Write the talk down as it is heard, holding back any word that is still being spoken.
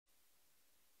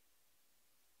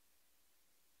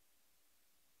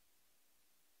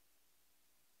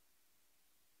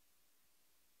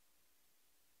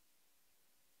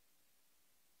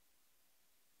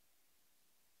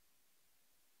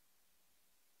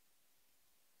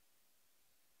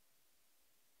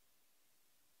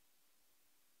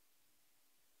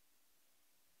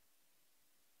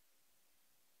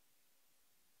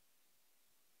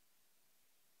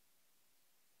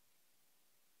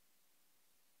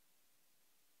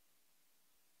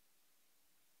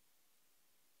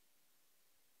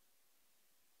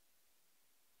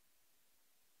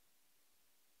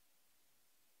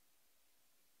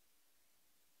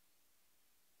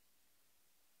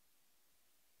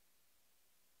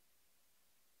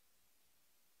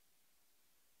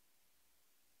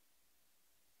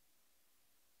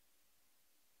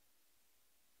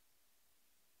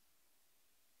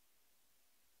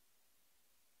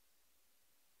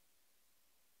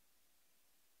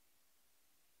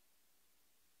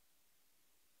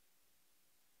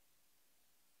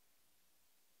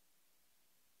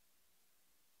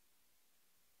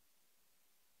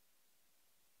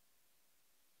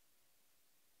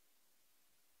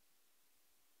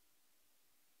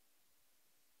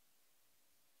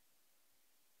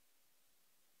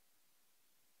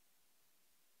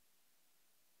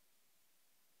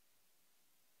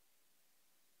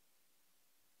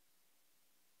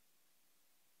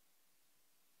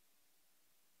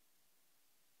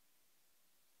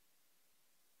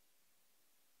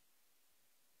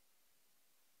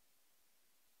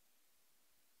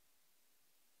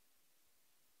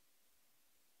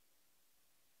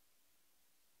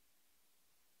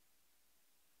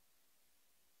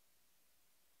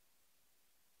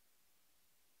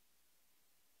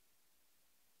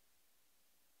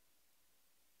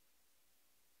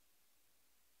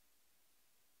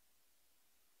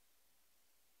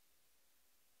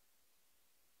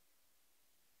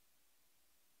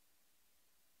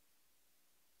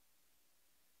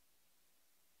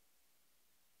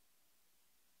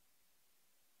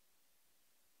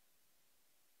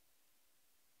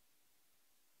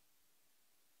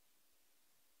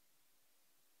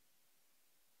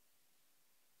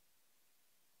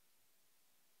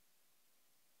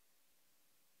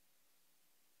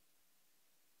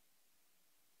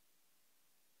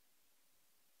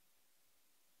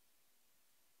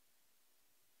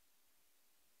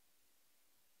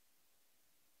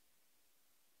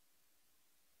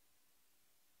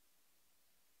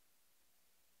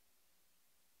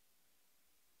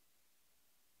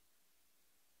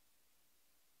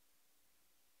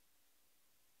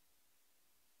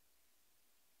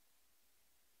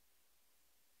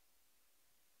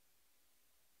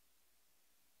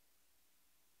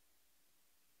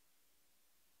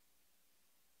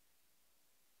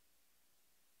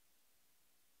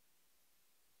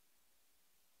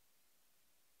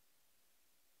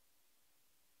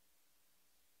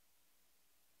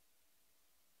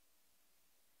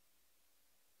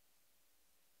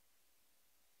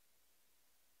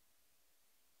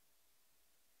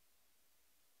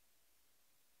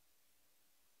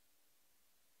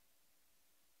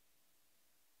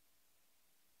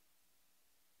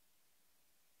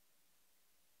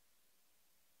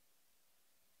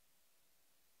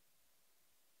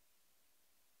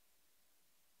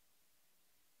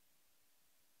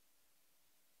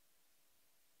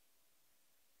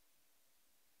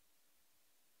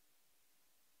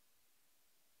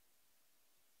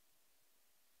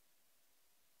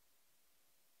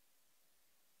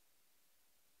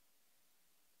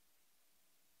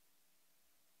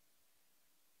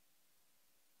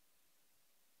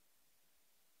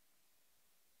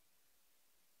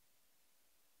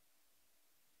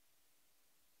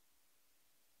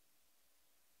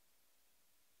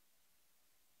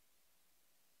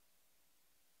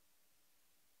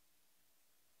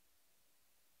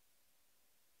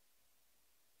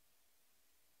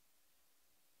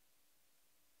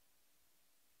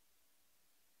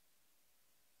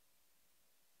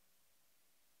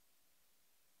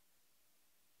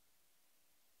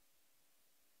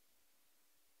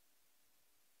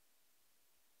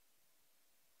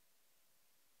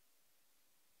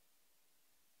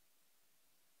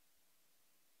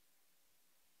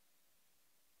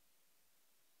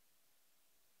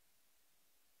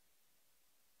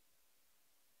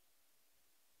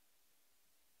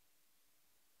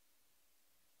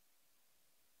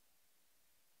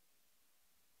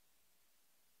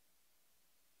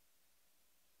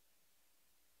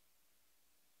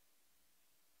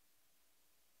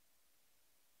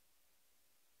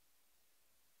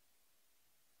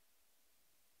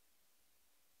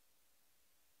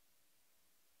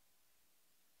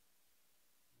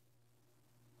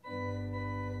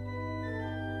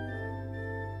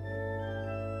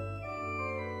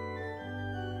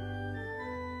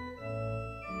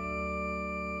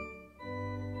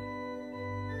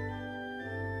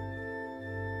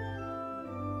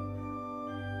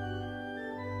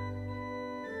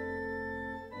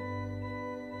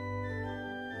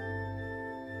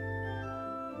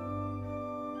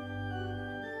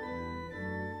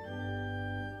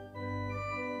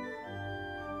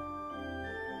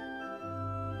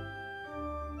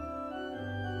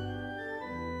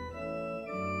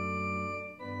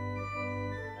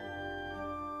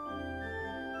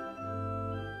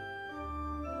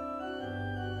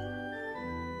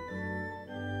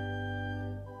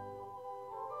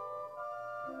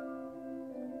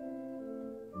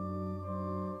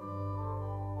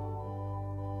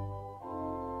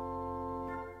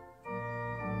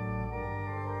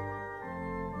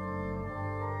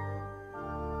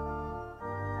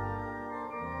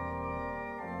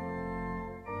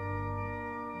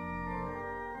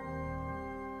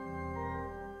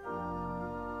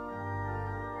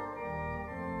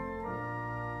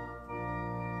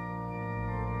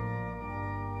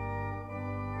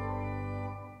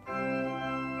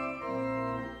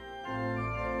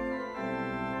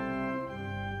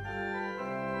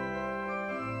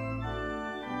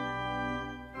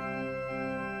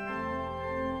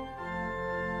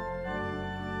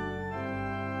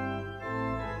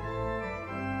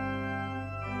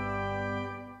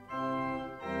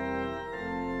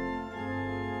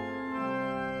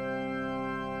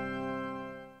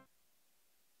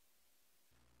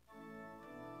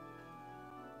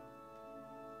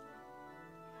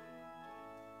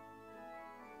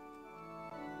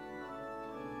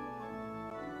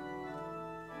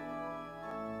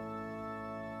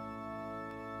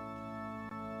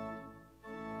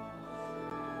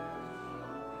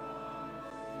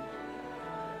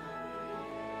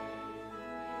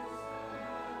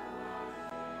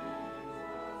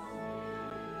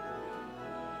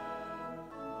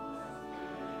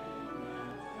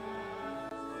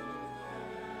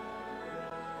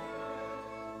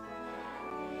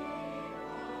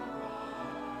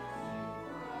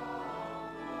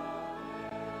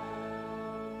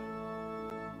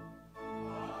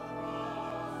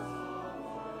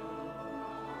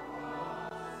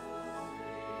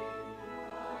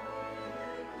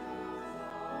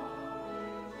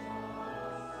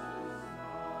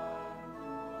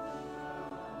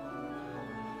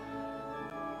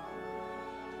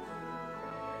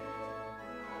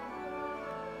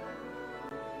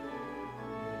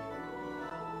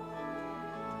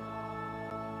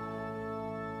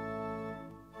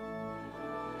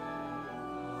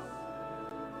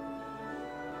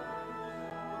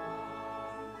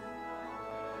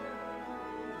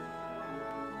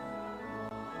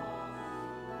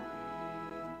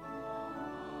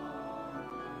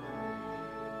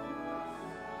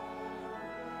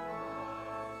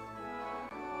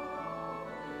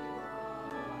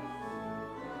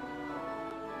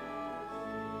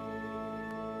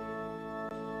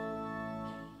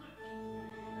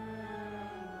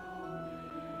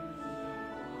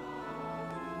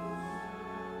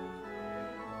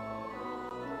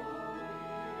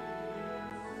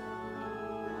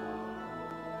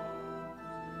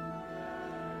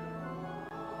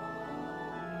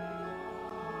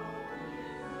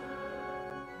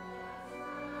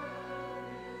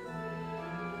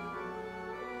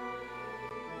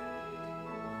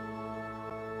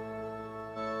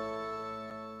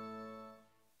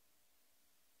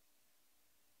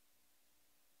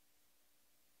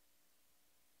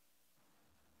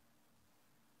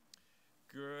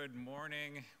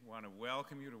morning. I want to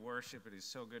welcome you to worship. It is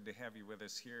so good to have you with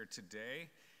us here today.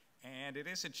 And it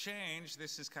is a change.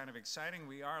 This is kind of exciting.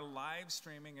 We are live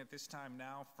streaming at this time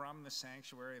now from the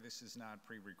sanctuary. This is not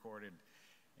pre-recorded.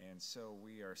 And so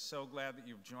we are so glad that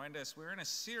you've joined us. We're in a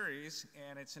series,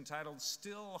 and it's entitled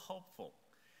Still Hopeful.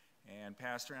 And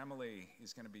Pastor Emily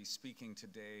is going to be speaking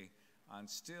today on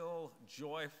Still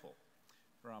Joyful.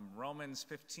 From Romans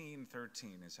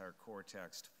 15:13 is our core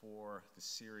text for the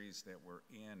series that we're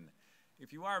in.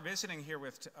 If you are visiting here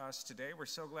with us today, we're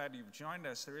so glad you've joined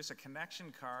us. There is a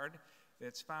connection card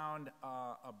that's found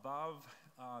above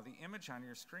the image on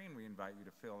your screen. We invite you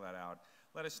to fill that out.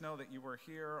 Let us know that you were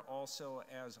here. Also,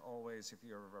 as always, if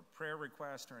you have a prayer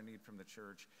request or a need from the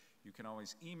church, you can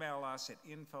always email us at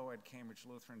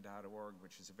info@cambridgelutheran.org,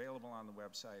 which is available on the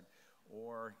website,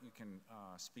 or you can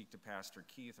speak to Pastor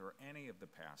Keith or any of the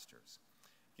pastors.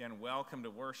 Again, welcome to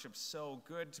worship. So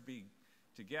good to be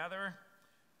together.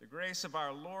 The grace of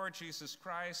our Lord Jesus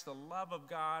Christ, the love of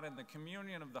God, and the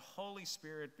communion of the Holy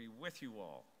Spirit be with you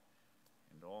all,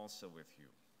 and also with you.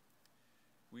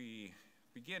 We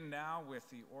begin now with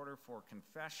the order for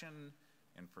confession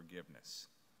and forgiveness.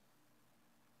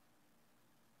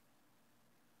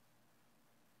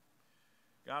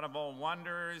 God of all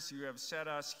wonders, you have set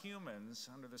us humans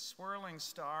under the swirling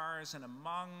stars and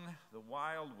among the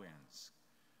wild winds,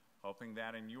 hoping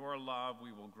that in your love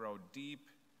we will grow deep,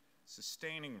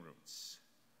 sustaining roots.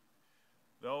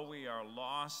 Though we are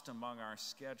lost among our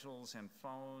schedules and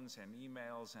phones and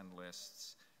emails and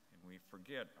lists, and we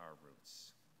forget our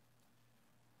roots.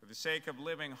 For the sake of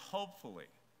living hopefully,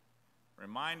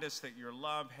 remind us that your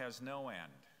love has no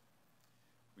end.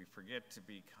 We forget to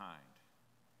be kind.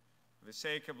 For the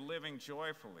sake of living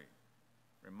joyfully,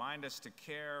 remind us to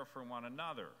care for one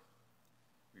another.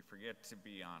 We forget to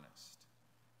be honest.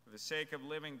 For the sake of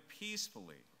living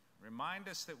peacefully, remind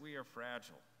us that we are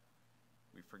fragile.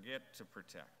 We forget to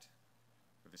protect.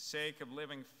 For the sake of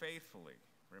living faithfully,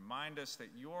 remind us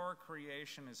that your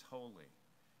creation is holy.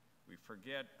 We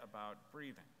forget about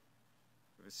breathing.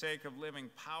 For the sake of living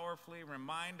powerfully,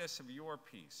 remind us of your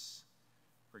peace.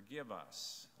 Forgive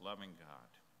us, loving God.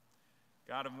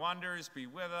 God of wonders, be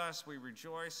with us. We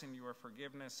rejoice in your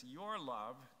forgiveness. Your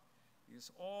love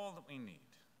is all that we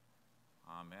need.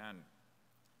 Amen.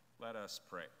 Let us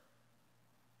pray.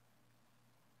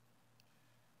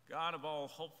 God of all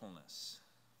hopefulness,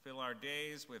 fill our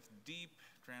days with deep,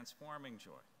 transforming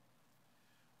joy.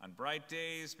 On bright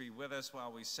days, be with us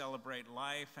while we celebrate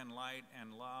life and light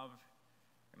and love.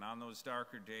 And on those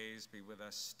darker days, be with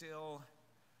us still,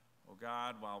 O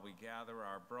God, while we gather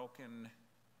our broken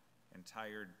and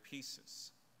tired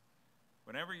pieces.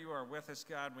 Whenever you are with us,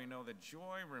 God, we know that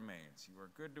joy remains. You are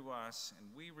good to us,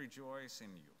 and we rejoice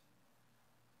in you.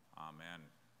 Amen.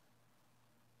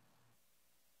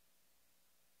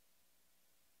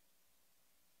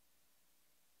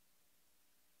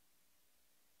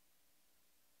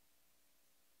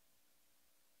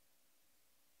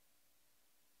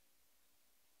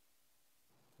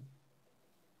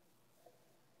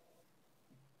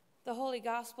 The Holy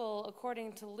Gospel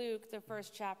according to Luke, the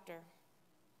first chapter.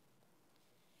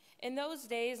 In those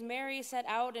days, Mary set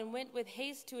out and went with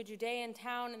haste to a Judean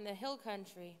town in the hill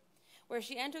country, where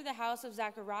she entered the house of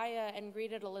Zechariah and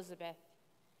greeted Elizabeth.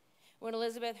 When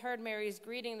Elizabeth heard Mary's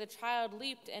greeting, the child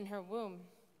leaped in her womb.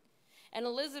 And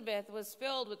Elizabeth was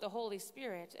filled with the Holy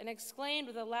Spirit and exclaimed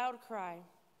with a loud cry,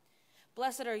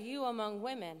 "Blessed are you among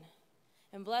women,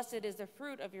 and blessed is the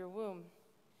fruit of your womb.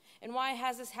 And why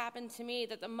has this happened to me,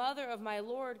 that the mother of my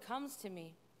Lord comes to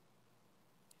me?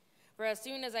 For as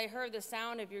soon as I heard the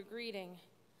sound of your greeting,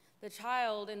 the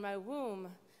child in my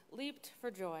womb leaped for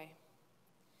joy.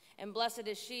 And blessed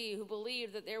is she who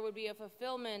believed that there would be a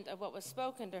fulfillment of what was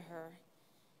spoken to her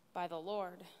by the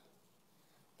Lord."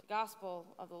 The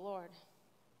Gospel of the Lord.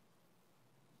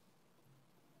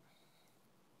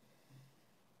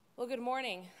 Well, good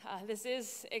morning. This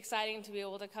is exciting to be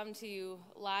able to come to you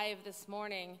live this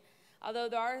morning. Although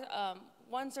there are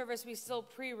one service we still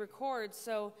pre-record,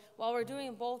 so while we're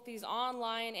doing both these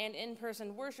online and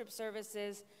in-person worship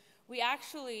services, we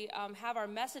actually have our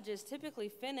messages typically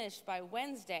finished by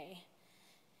Wednesday.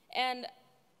 And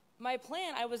my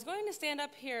plan, I was going to stand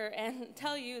up here and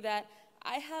tell you that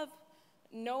I have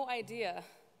no idea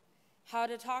how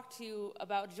to talk to you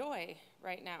about joy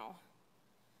right now.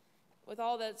 With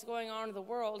all that's going on in the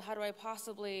world, how do I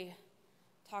possibly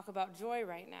talk about joy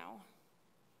right now?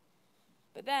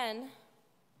 But then,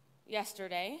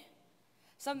 yesterday,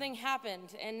 something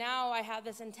happened, and now I have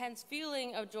this intense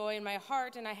feeling of joy in my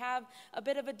heart, and I have a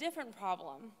bit of a different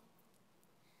problem.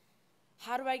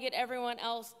 How do I get everyone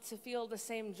else to feel the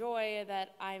same joy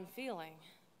that I'm feeling?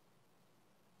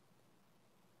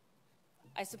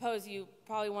 I suppose you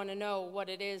probably want to know what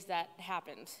it is that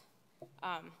happened.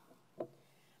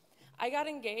 I got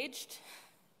engaged.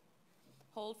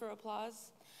 Hold for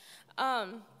applause.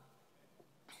 But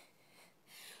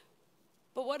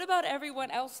what about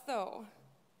everyone else, though?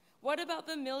 What about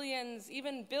the millions,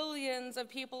 even billions of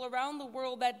people around the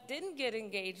world that didn't get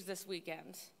engaged this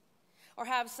weekend or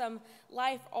have some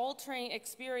life-altering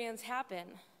experience happen?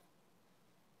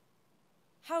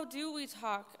 How do we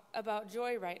talk about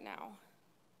joy right now?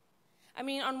 I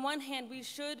mean, on one hand, we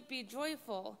should be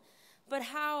joyful, but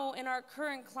how in our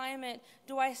current climate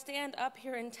do I stand up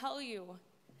here and tell you,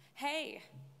 hey,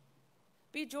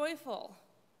 be joyful?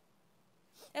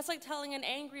 It's like telling an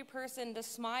angry person to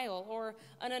smile or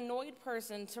an annoyed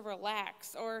person to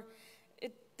relax, or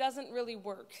it doesn't really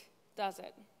work, does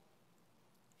it?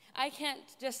 I can't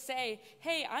just say,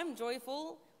 hey, I'm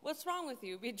joyful. What's wrong with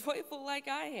you? Be joyful like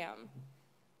I am.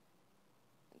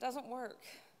 It doesn't work.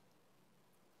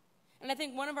 And I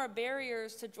think one of our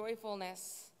barriers to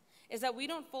joyfulness is that we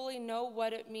don't fully know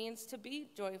what it means to be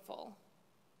joyful.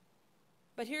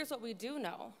 But here's what we do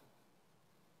know.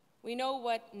 We know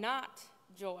what not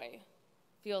joy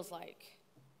feels like.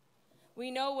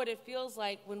 We know what it feels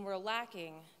like when we're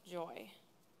lacking joy.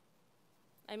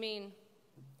 I mean,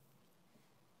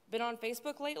 been on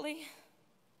Facebook lately?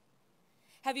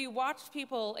 Have you watched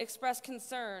people express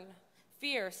concern,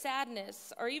 fear,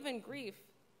 sadness, or even grief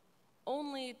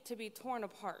only to be torn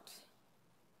apart?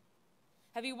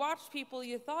 Have you watched people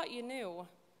you thought you knew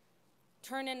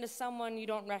turn into someone you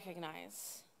don't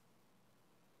recognize?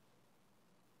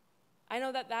 I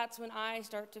know that that's when I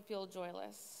start to feel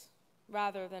joyless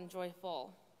rather than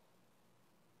joyful.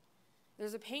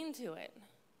 There's a pain to it,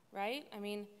 right? I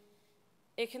mean,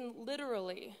 it can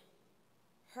literally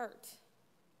hurt.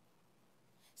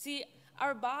 See,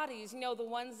 our bodies, the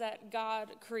ones that God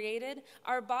created,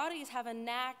 our bodies have a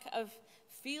knack of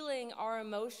feeling our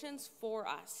emotions for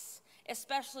us,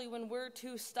 especially when we're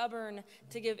too stubborn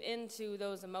to give into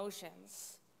those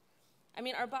emotions. I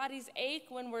mean, our bodies ache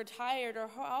when we're tired, or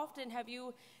how often have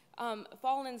you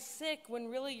fallen sick when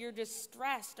really you're just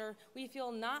stressed, or we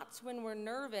feel knots when we're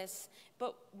nervous.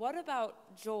 But what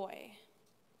about joy?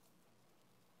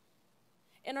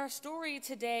 In our story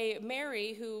today,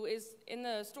 Mary, who is in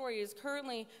the story, is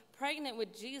currently pregnant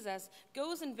with Jesus,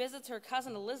 goes and visits her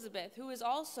cousin Elizabeth, who is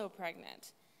also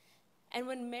pregnant. And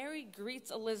when Mary greets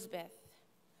Elizabeth,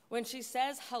 when she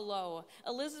says hello,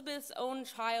 Elizabeth's own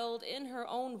child in her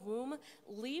own womb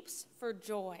leaps for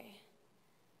joy.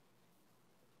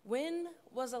 When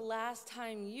was the last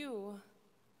time you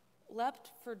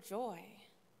leapt for joy?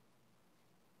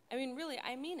 I mean, really,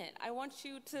 I mean it. I want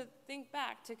you to think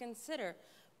back, to consider,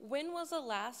 when was the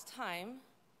last time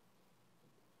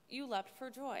you leapt for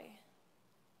joy?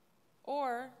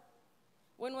 Or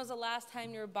when was the last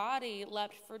time your body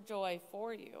leapt for joy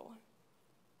for you?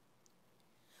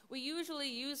 We usually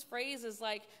use phrases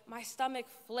like, my stomach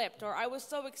flipped, or I was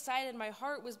so excited my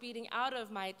heart was beating out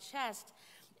of my chest.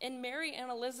 In Mary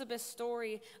and Elizabeth's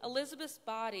story, Elizabeth's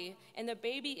body and the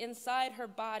baby inside her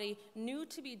body knew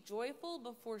to be joyful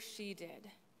before she did.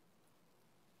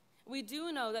 We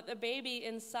do know that the baby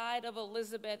inside of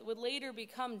Elizabeth would later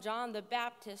become John the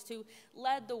Baptist, who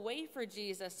led the way for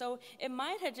Jesus. So it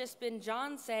might have just been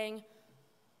John saying,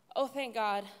 oh, thank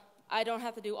God, I don't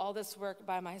have to do all this work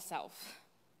by myself.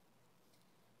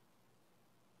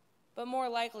 But more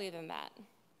likely than that,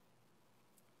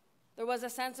 there was a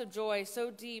sense of joy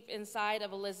so deep inside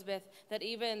of Elizabeth that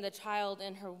even the child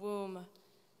in her womb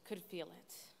could feel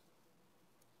it.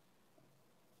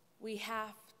 We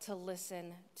have to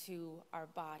listen to our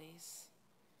bodies.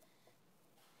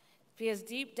 Because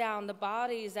deep down, the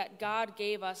bodies that God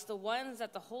gave us, the ones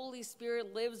that the Holy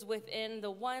Spirit lives within,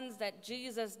 the ones that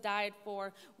Jesus died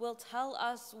for, will tell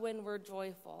us when we're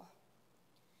joyful.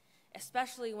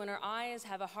 Especially when our eyes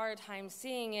have a hard time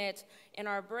seeing it and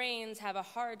our brains have a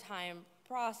hard time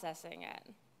processing it.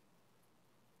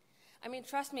 I mean,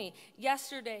 trust me,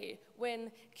 yesterday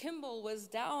when Kimball was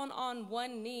down on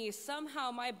one knee,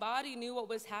 somehow my body knew what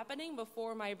was happening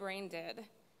before my brain did.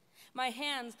 My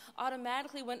hands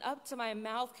automatically went up to my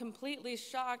mouth, completely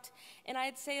shocked, and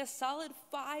I'd say a solid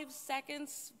 5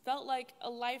 seconds, felt like a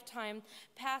lifetime,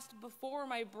 passed before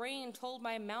my brain told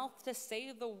my mouth to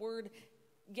say the word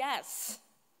yes.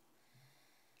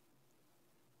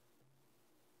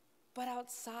 But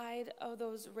outside of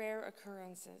those rare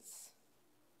occurrences,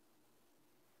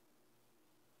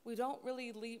 we don't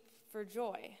really leap for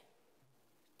joy,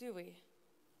 do we?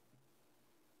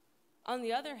 On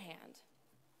the other hand,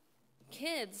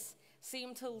 kids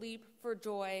seem to leap for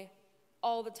joy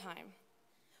all the time.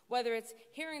 Whether it's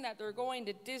hearing that they're going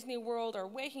to Disney World or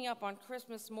waking up on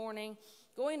Christmas morning,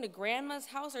 going to grandma's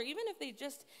house, or even if they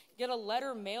just get a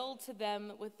letter mailed to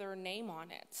them with their name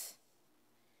on it.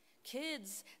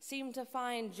 Kids seem to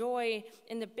find joy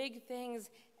in the big things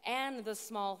and the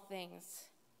small things.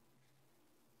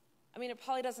 I mean, it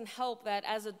probably doesn't help that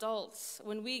as adults,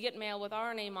 when we get mail with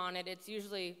our name on it, it's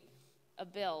usually a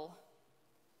bill.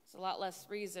 There's a lot less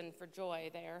reason for joy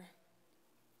there.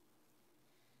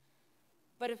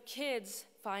 But if kids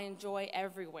find joy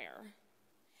everywhere,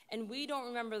 and we don't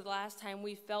remember the last time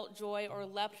we felt joy or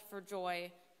leapt for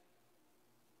joy,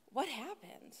 what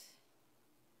happened?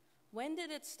 When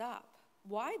did it stop?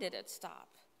 Why did it stop?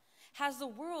 Has the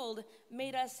world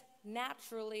made us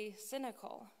naturally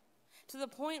cynical to the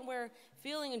point where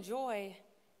feeling joy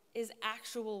is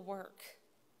actual work?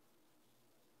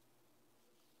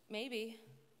 Maybe.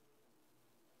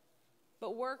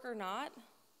 But work or not,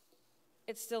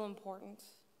 it's still important.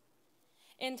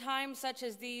 In times such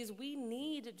as these, we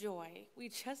need joy. We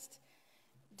just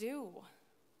do.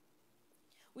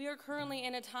 We are currently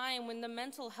in a time when the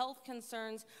mental health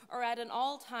concerns are at an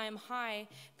all-time high.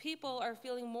 People are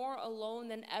feeling more alone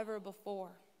than ever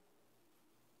before.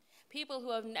 People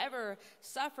who have never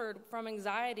suffered from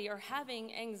anxiety are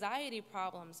having anxiety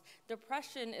problems.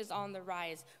 Depression is on the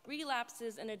rise.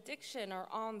 Relapses and addiction are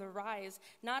on the rise,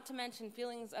 not to mention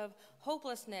feelings of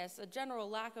hopelessness, a general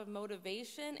lack of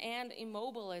motivation, and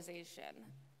immobilization.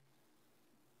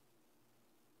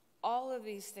 All of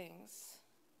these things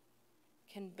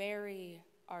can bury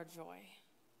our joy.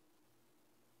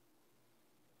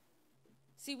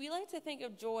 See, we like to think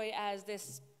of joy as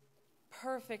this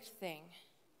perfect thing.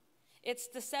 It's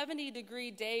the 70-degree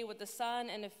day with the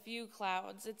sun and a few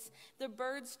clouds. It's the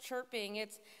birds chirping.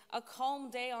 It's a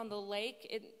calm day on the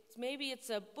lake. Maybe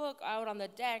it's a book out on the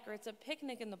deck, or it's a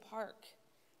picnic in the park.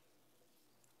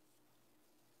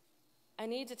 I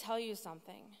need to tell you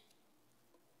something,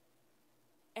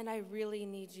 and I really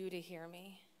need you to hear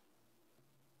me.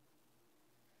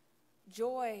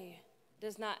 Joy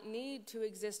does not need to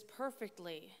exist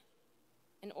perfectly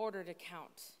in order to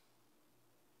count.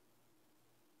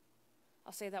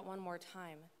 I'll say that one more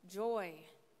time. Joy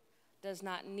does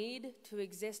not need to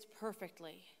exist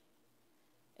perfectly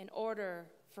in order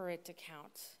for it to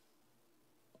count.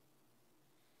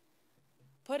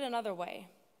 Put another way,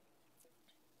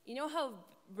 you know how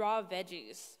raw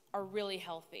veggies are really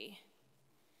healthy,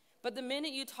 but the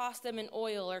minute you toss them in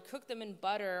oil or cook them in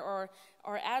butter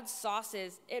or add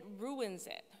sauces, it ruins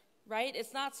it, right?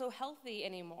 It's not so healthy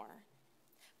anymore.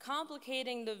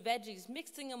 Complicating the veggies,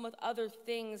 mixing them with other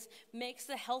things, makes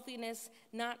the healthiness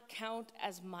not count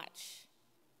as much.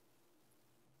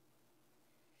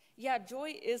 Yeah,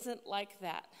 joy isn't like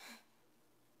that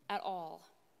at all.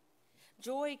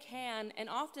 Joy can, and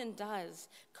often does,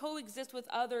 coexist with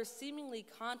other seemingly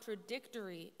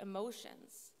contradictory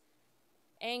emotions.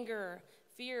 Anger,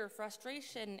 fear,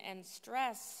 frustration, and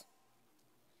stress.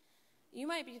 You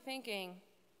might be thinking,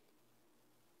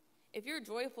 if you're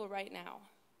joyful right now,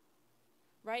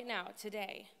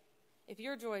 today, if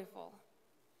you're joyful,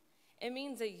 it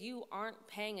means that you aren't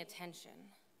paying attention.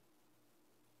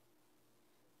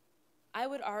 I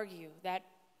would argue that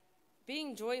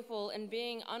being joyful and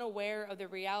being unaware of the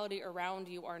reality around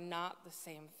you are not the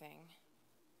same thing,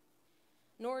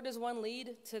 nor does one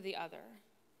lead to the other.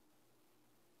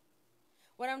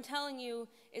 What I'm telling you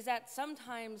is that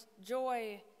sometimes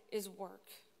joy is work.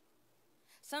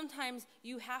 Sometimes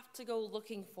you have to go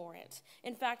looking for it.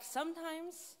 In fact,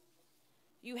 sometimes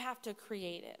you have to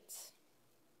create it.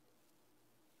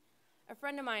 A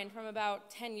friend of mine from about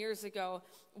 10 years ago,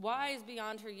 wise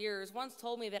beyond her years, once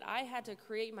told me that I had to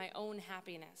create my own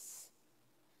happiness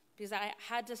because I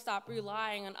had to stop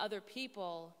relying on other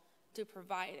people to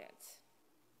provide it.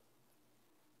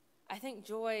 I think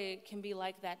joy can be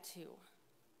like that too.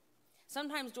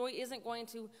 Sometimes joy isn't going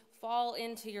to fall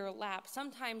into your lap.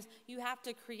 Sometimes you have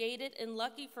to create it, and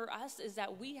lucky for us is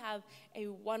that we have a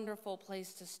wonderful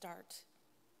place to start.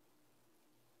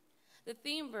 The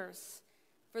theme verse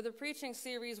for the preaching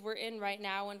series we're in right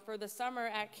now and for the summer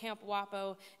at Camp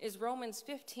Wapo is Romans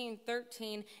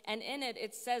 15:13, and in it,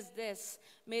 it says this: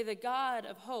 "May the God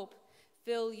of hope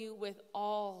fill you with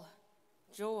all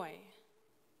joy."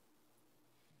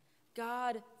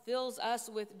 God fills us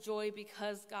with joy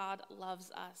because God loves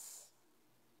us.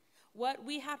 What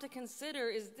we have to consider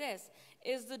is this: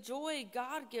 is the joy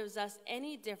God gives us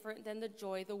any different than the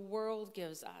joy the world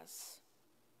gives us?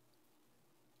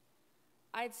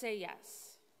 I'd say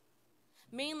yes.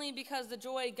 Mainly because the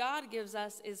joy God gives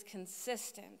us is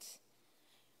consistent.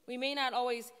 We may not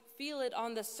always feel it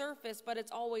on the surface, but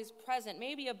it's always present.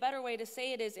 Maybe a better way to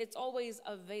say it is it's always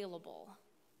available.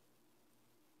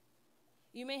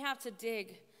 You may have to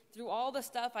dig through all the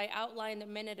stuff I outlined a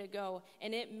minute ago,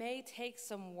 and it may take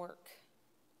some work.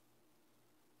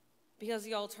 Because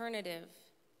the alternative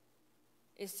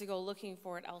is to go looking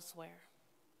for it elsewhere.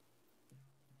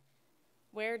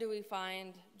 Where do we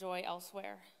find joy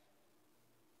elsewhere?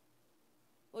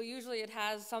 Well, usually it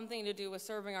has something to do with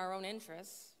serving our own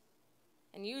interests.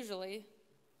 And usually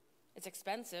it's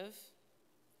expensive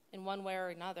in one way or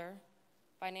another.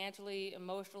 Financially,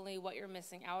 emotionally, what you're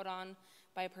missing out on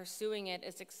by pursuing it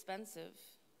is expensive.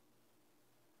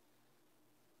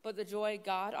 But the joy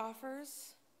God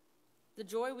offers, the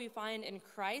joy we find in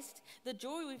Christ, the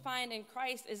joy we find in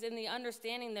Christ is in the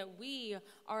understanding that we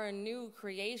are a new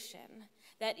creation,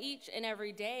 that each and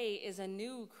every day is a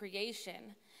new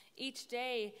creation. Each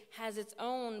day has its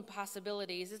own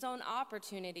possibilities, its own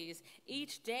opportunities.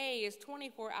 Each day is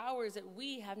 24 hours that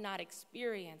we have not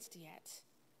experienced yet.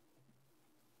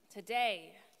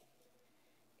 Today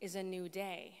is a new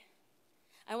day.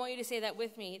 I want you to say that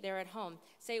with me there at home.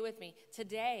 Say it with me.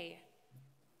 Today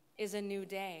is a new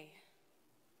day.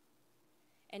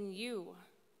 And you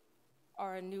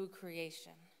are a new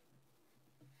creation.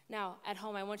 Now, at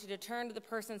home, I want you to turn to the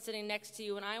person sitting next to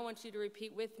you, and I want you to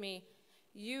repeat with me,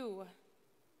 you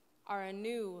are a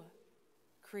new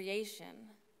creation.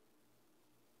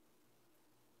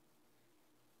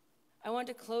 I want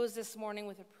to close this morning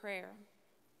with a prayer,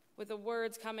 with the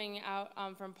words coming out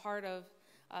from part of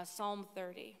Psalm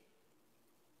 30.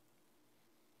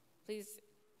 Please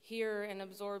hear and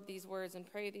absorb these words and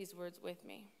pray these words with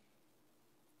me.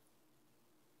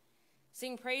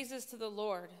 Sing praises to the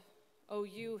Lord, O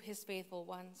you, his faithful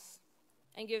ones,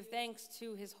 and give thanks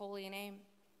to his holy name.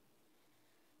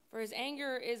 For his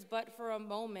anger is but for a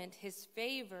moment, his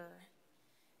favor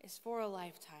is for a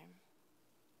lifetime.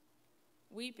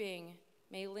 Weeping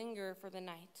may linger for the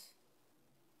night,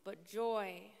 but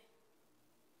joy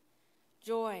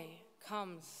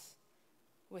comes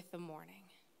with the morning.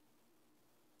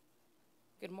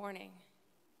 Good morning,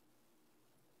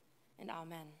 and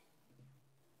amen.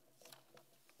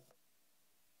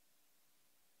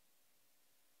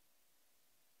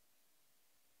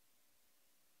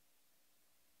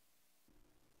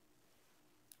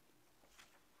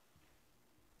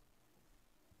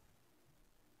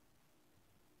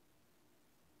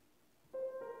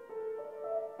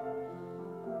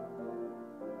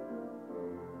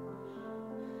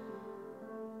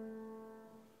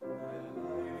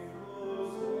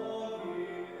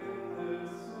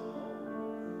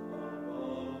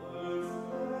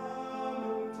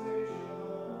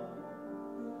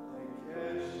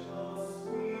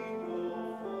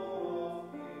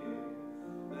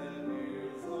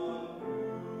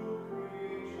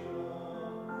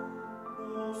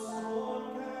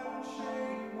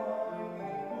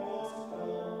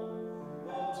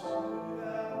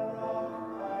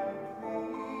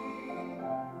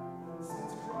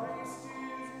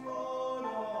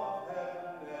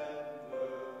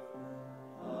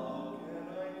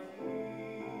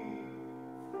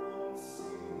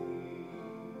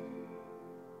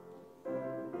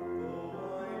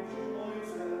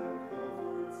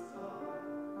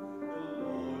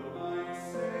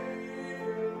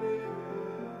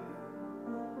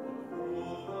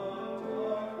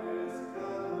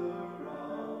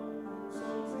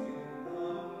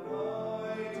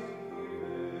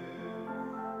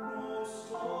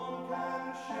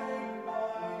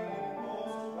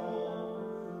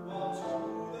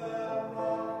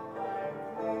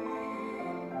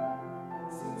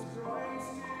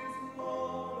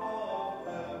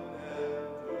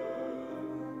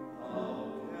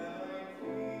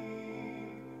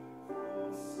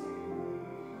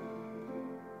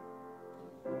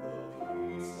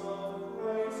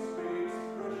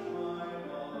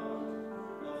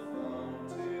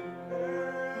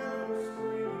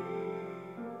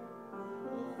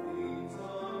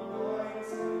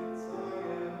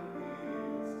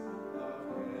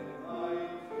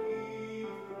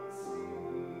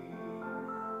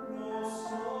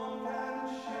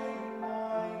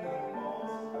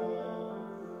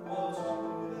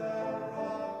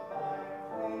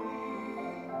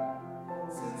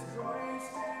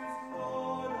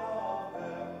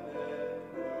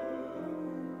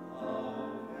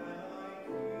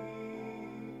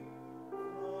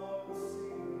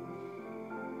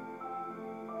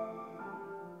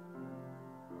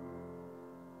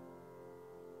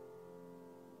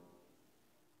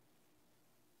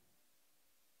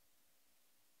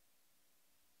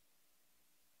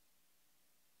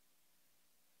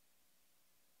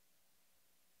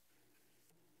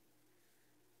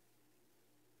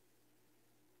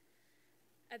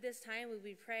 At this time, we'll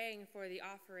be praying for the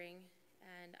offering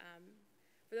and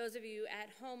For those of you at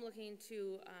home looking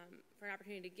for an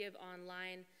opportunity to give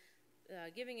online,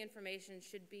 giving information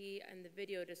should be in the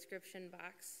video description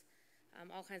box.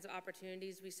 All kinds of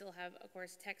opportunities. We still have, of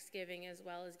course, text giving as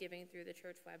well as giving through the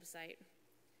church website.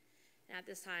 And at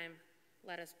this time,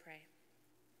 let us pray.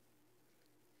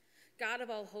 God of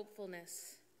all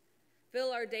hopefulness,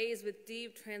 fill our days with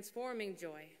deep, transforming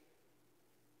joy.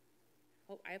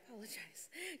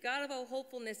 God of all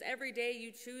hopefulness, every day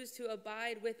you choose to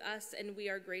abide with us, and we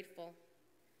are grateful.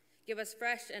 Give us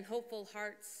fresh and hopeful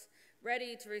hearts,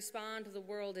 ready to respond to the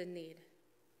world in need.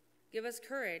 Give us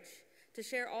courage to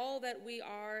share all that we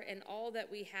are and all that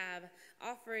we have,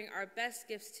 offering our best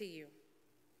gifts to you.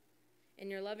 In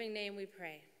your loving name we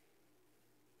pray.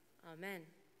 Amen.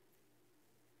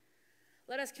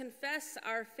 Let us confess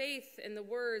our faith in the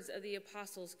words of the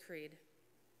Apostles' Creed.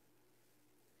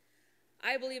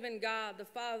 I believe in God, the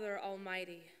Father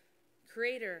Almighty,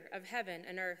 creator of heaven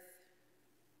and earth.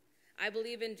 I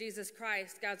believe in Jesus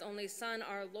Christ, God's only Son,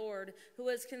 our Lord, who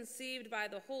was conceived by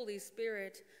the Holy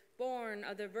Spirit, born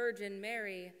of the Virgin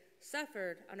Mary,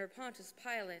 suffered under Pontius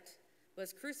Pilate,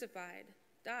 was crucified,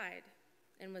 died,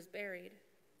 and was buried.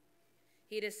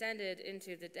 He descended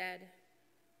into the dead.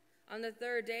 On the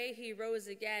third day he rose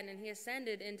again, and he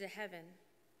ascended into heaven.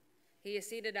 He is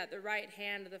seated at the right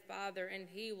hand of the Father, and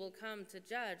he will come to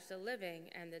judge the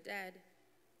living and the dead.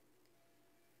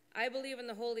 I believe in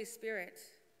the Holy Spirit,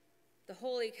 the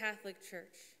Holy Catholic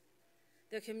Church,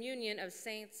 the communion of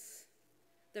saints,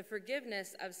 the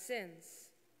forgiveness of sins,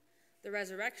 the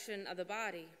resurrection of the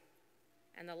body,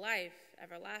 and the life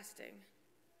everlasting.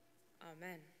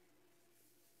 Amen.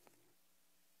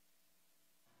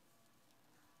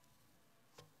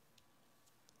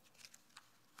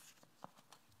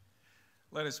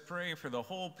 Let us pray for the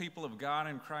whole people of God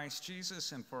in Christ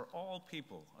Jesus and for all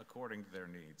people according to their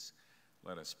needs.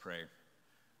 Let us pray.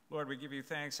 Lord, we give you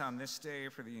thanks on this day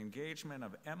for the engagement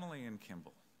of Emily and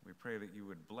Kimball. We pray that you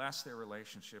would bless their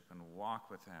relationship and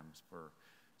walk with them for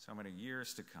so many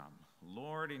years to come.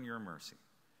 Lord, in your mercy,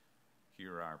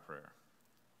 hear our prayer.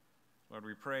 Lord,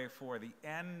 we pray for the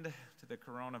end to the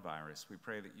coronavirus. We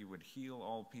pray that you would heal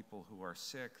all people who are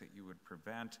sick, that you would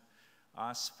prevent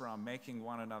us from making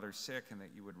one another sick, and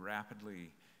that you would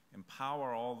rapidly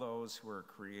empower all those who are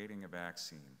creating a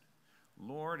vaccine.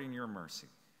 Lord, in your mercy,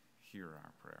 hear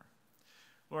our prayer.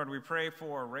 Lord, we pray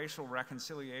for racial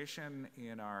reconciliation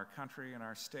in our country and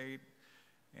our state,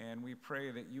 and we pray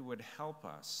that you would help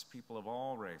us, people of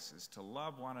all races, to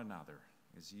love one another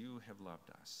as you have loved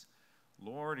us.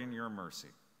 Lord, in your mercy.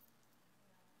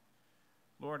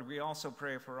 Lord, we also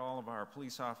pray for all of our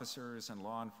police officers and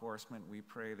law enforcement. We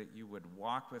pray that you would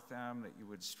walk with them, that you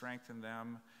would strengthen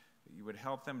them, that you would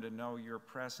help them to know your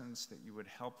presence, that you would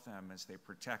help them as they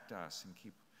protect us and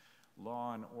keep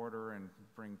law and order and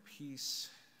bring peace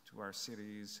to our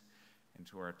cities and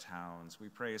to our towns. We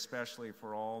pray especially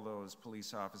for all those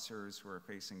police officers who are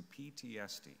facing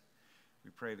PTSD. We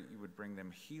pray that you would bring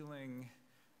them healing,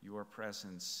 your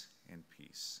presence, and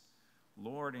peace.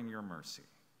 Lord, in your mercy,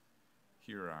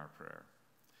 hear our prayer.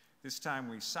 This time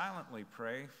we silently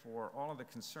pray for all of the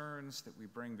concerns that we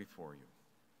bring before you.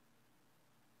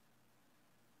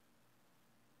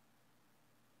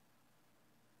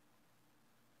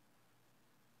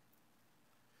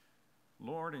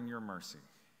 Lord, in your mercy,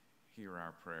 hear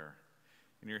our prayer.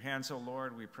 In your hands, O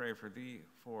Lord, we pray for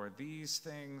these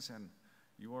things and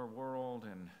your world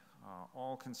and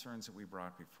all concerns that we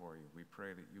brought before you. We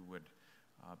pray that you would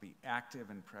be active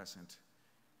and present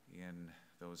in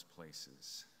those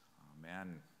places.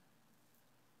 Amen.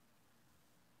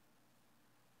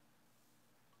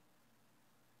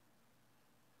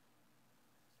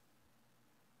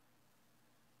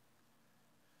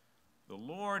 The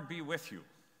Lord be with you,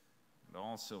 and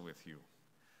also with you.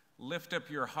 Lift up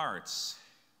your hearts.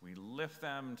 We lift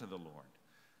them to the Lord.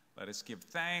 Let us give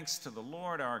thanks to the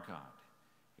Lord our God.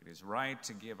 It is right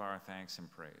to give our thanks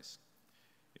and praise.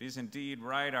 It is indeed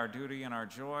right, our duty and our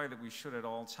joy, that we should at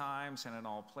all times and in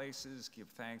all places give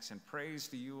thanks and praise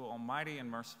to you, almighty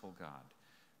and merciful God,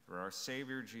 through our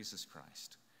Savior Jesus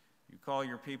Christ. You call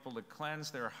your people to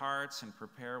cleanse their hearts and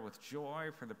prepare with joy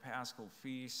for the Paschal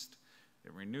feast,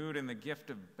 that renewed in the gift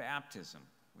of baptism,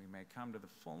 we may come to the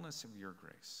fullness of your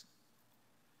grace.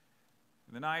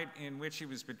 The night in which he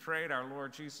was betrayed, our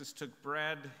Lord Jesus took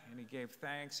bread, and he gave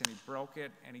thanks, and he broke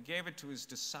it, and he gave it to his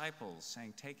disciples,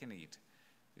 saying, "Take and eat.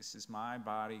 This is my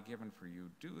body given for you.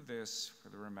 Do this for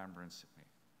the remembrance of me."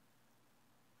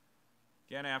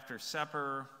 Again, after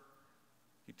supper,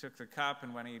 he took the cup,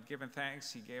 and when he had given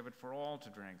thanks, he gave it for all to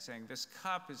drink, saying, "This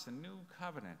cup is the new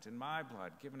covenant in my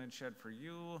blood, given and shed for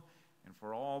you and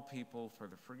for all people for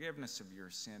the forgiveness of your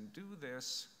sin. Do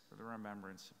this for the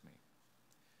remembrance of me.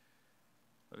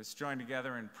 Let us join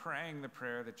together in praying the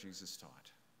prayer that Jesus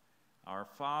taught. Our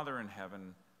Father in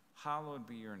heaven, hallowed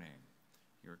be your name.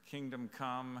 Your kingdom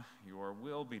come, your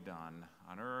will be done,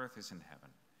 on earth as in heaven.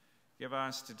 Give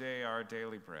us today our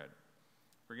daily bread.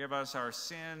 Forgive us our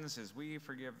sins as we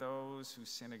forgive those who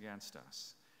sin against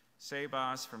us. Save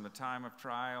us from the time of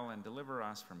trial and deliver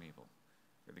us from evil.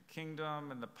 For the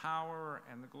kingdom and the power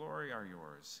and the glory are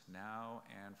yours, now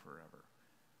and forever.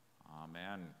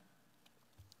 Amen.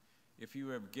 If you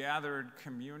have gathered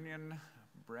communion,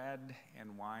 bread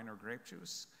and wine or grape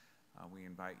juice, we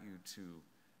invite you to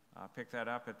pick that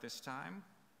up at this time.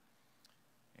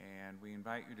 And we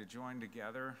invite you to join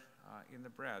together in the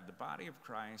bread, the body of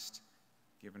Christ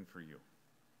given for you.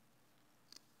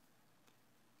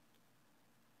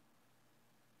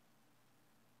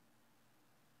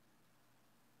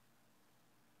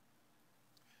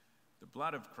 The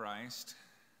blood of Christ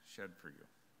shed for you.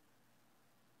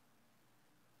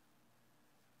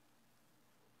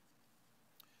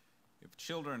 If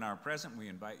children are present, we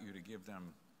invite you to give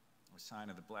them a sign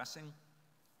of the blessing.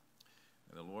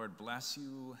 May the Lord bless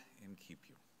you and keep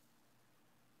you.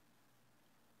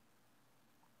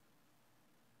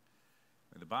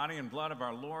 May the body and blood of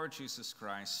our Lord Jesus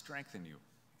Christ strengthen you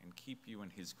and keep you in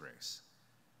his grace.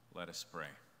 Let us pray.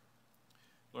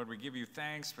 Lord, we give you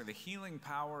thanks for the healing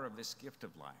power of this gift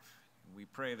of life. And we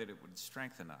pray that it would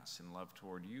strengthen us in love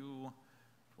toward you,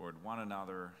 toward one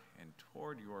another, and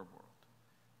toward your world.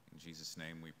 In Jesus'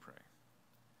 name we pray.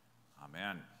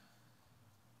 Amen.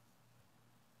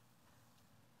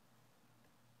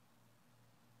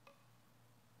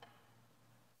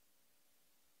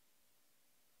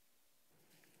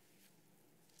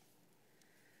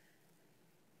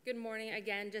 Good morning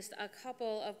again. Just a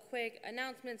couple of quick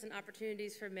announcements and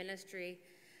opportunities for ministry.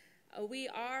 We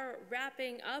are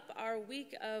wrapping up our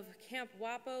week of Camp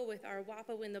WAPO with our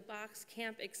WAPO in the Box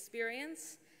camp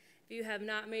experience. If you have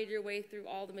not made your way through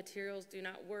all the materials, do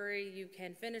not worry. You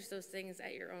can finish those things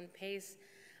at your own pace.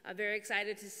 I'm very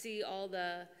excited to see all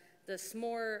the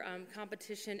s'more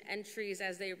competition entries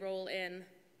as they roll in.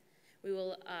 We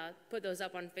will put those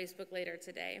up on Facebook later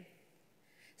today.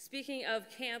 Speaking of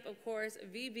camp, of course,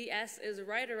 VBS is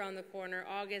right around the corner,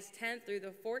 August 10th through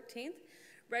the 14th.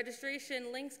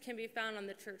 Registration links can be found on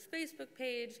the church Facebook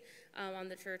page, on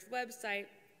the church website,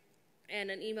 and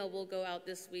an email will go out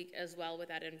this week as well with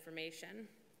that information.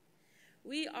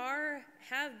 We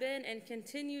have been, and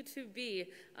continue to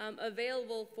be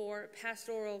available for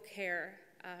pastoral care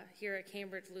here at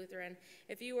Cambridge Lutheran.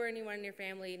 If you or anyone in your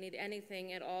family need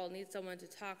anything at all, need someone to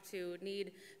talk to,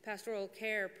 need pastoral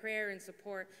care, prayer, and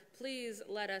support, please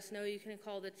let us know. You can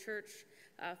call the church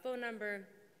phone number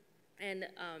and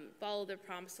follow the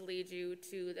prompts to lead you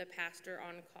to the pastor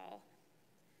on call.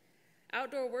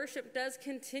 Outdoor worship does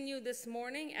continue this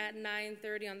morning at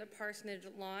 9:30 on the parsonage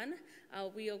lawn.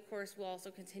 We, of course, will also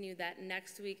continue that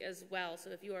next week as well.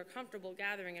 So if you are comfortable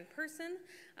gathering in person,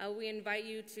 we invite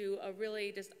you to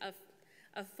really just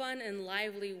a fun and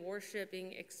lively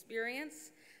worshiping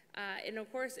experience. And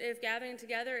of course, if gathering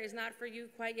together is not for you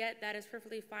quite yet, that is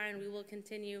perfectly fine. We will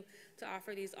continue to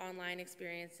offer these online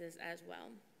experiences as well.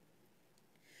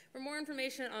 For more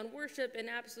information on worship and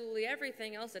absolutely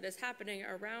everything else that is happening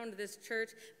around this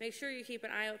church, make sure you keep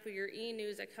an eye out for your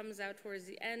e-news that comes out towards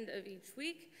the end of each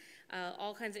week.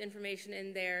 All kinds of information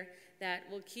in there that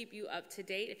will keep you up to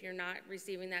date. If you're not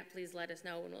receiving that, please let us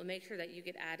know, and we'll make sure that you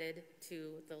get added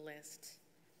to the list.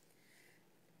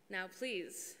 Now,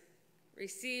 please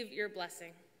receive your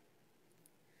blessing.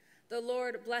 The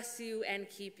Lord bless you and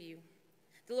keep you.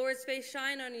 The Lord's face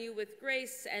shine on you with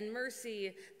grace and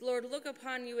mercy. The Lord look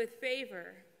upon you with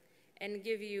favor and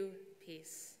give you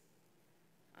peace.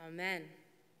 Amen.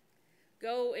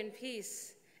 Go in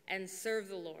peace and serve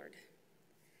the Lord.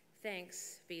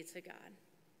 Thanks be to God.